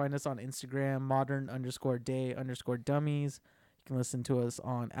 Find us on Instagram, modern_day_dummies. You can listen to us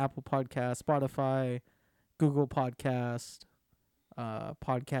on Apple Podcast, Spotify, Google Podcast,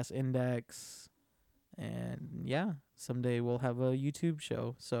 Podcast Index. And yeah, someday we'll have a YouTube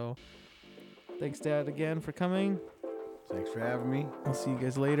show. So thanks, Dad, again for coming. Thanks for having me. I'll see you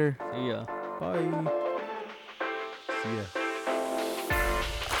guys later. See ya. Bye. See ya.